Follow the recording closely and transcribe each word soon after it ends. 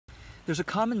There's a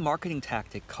common marketing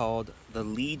tactic called the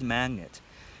lead magnet.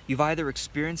 You've either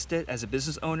experienced it as a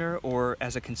business owner or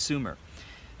as a consumer.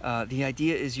 The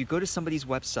idea is you go to somebody's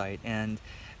website and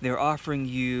they're offering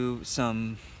you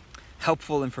some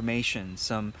helpful information,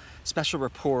 some special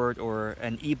report or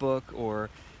an ebook or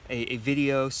a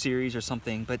video series or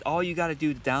something, but all you got to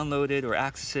do to download it or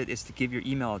access it is to give your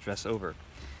email address over.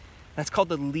 That's called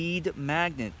the lead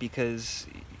magnet because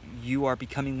you are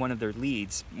becoming one of their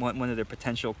leads, one of their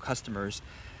potential customers,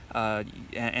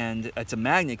 and it's a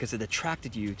magnet because it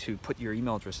attracted you to put your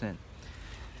email address in.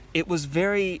 It's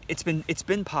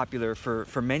been popular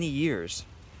for many years,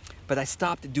 but I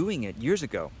stopped doing it years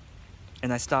ago,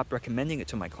 and I stopped recommending it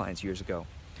to my clients years ago.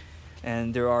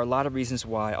 And there are a lot of reasons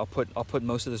why. I'll put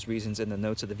most of those reasons in the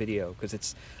notes of the video because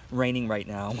it's raining right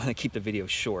now. I want to keep the video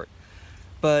short.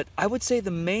 But I would say the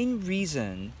main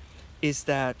reason is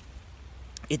that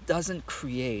it doesn't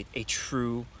create a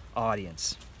true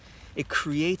audience. It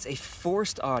creates a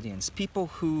forced audience, people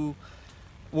who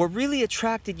were really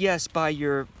attracted, yes, by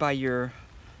your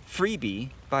freebie,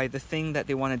 by the thing that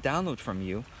they want to download from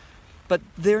you, but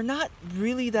they're not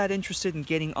really that interested in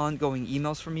getting ongoing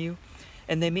emails from you.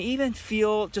 And they may even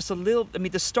feel just a little,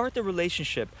 to start the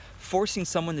relationship, forcing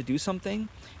someone to do something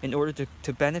in order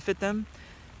to benefit them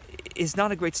is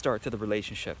not a great start to the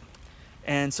relationship.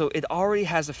 And so it already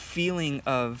has a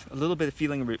little bit of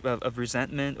feeling of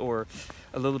resentment or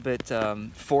a little bit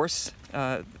force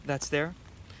that's there.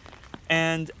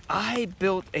 And I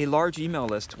built a large email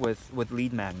list with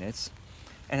lead magnets,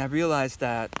 and I realized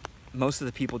that most of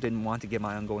the people didn't want to get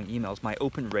my ongoing emails. My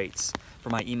open rates for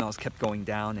my emails kept going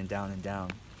down and down and down.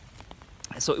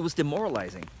 And so it was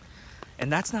demoralizing.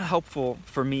 And that's not helpful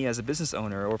for me as a business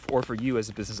owner or for you as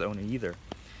a business owner either.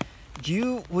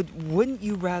 Wouldn't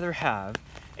you rather have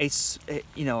yes,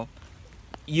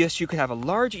 you could have a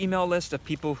large email list of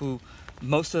people who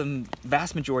most of them,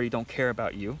 vast majority, don't care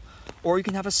about you, or you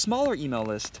can have a smaller email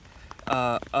list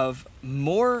of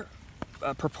more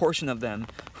proportion of them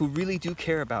who really do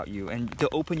care about you and to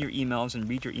open your emails and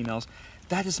read your emails.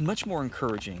 That is much more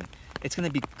encouraging. It's going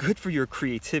to be good for your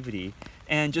creativity,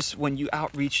 and just when you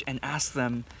outreach and ask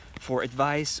them for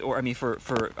advice or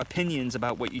for opinions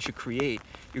about what you should create,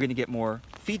 you're going to get more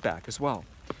feedback as well.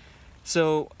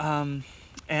 So and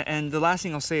the last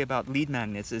thing I'll say about lead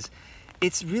magnets is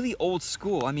it's really old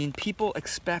school. People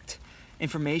expect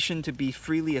information to be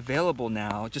freely available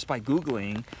now just by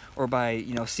Googling or by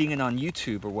seeing it on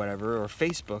YouTube or whatever, or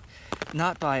Facebook,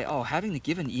 not by having to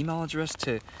give an email address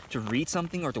to read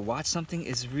something or to watch something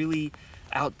is really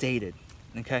outdated.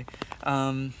 Okay,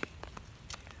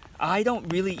 I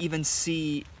don't really even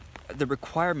see the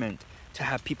requirement to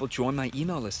have people join my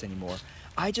email list anymore.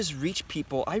 I just reach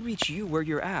people. I reach you where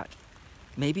you're at.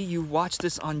 Maybe you watch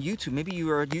this on YouTube. Maybe you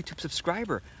are a YouTube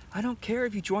subscriber. I don't care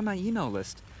if you join my email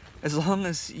list. As long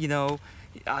as,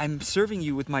 I'm serving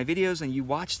you with my videos and you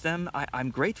watch them, I'm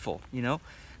grateful,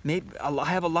 Maybe I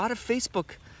have a lot of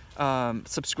Facebook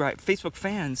Facebook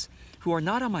fans who are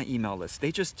not on my email list.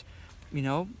 They just,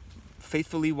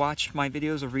 faithfully watch my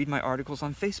videos or read my articles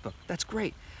on Facebook. That's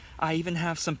great. I even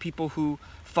have some people who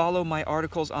follow my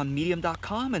articles on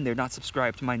medium.com and they're not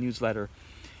subscribed to my newsletter.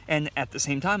 And at the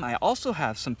same time, I also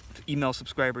have some email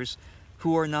subscribers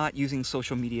who are not using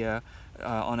social media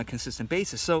on a consistent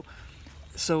basis.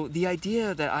 So the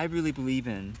idea that I really believe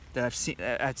in, that I've seen,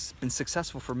 that's been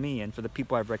successful for me and for the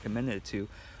people I've recommended it to,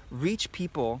 reach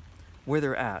people where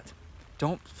they're at.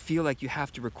 Don't feel like you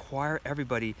have to require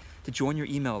everybody to join your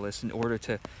email list in order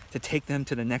to take them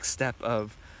to the next step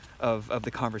of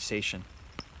the conversation.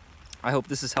 I hope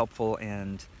this is helpful,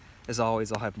 and as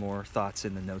always, I'll have more thoughts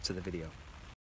in the notes of the video.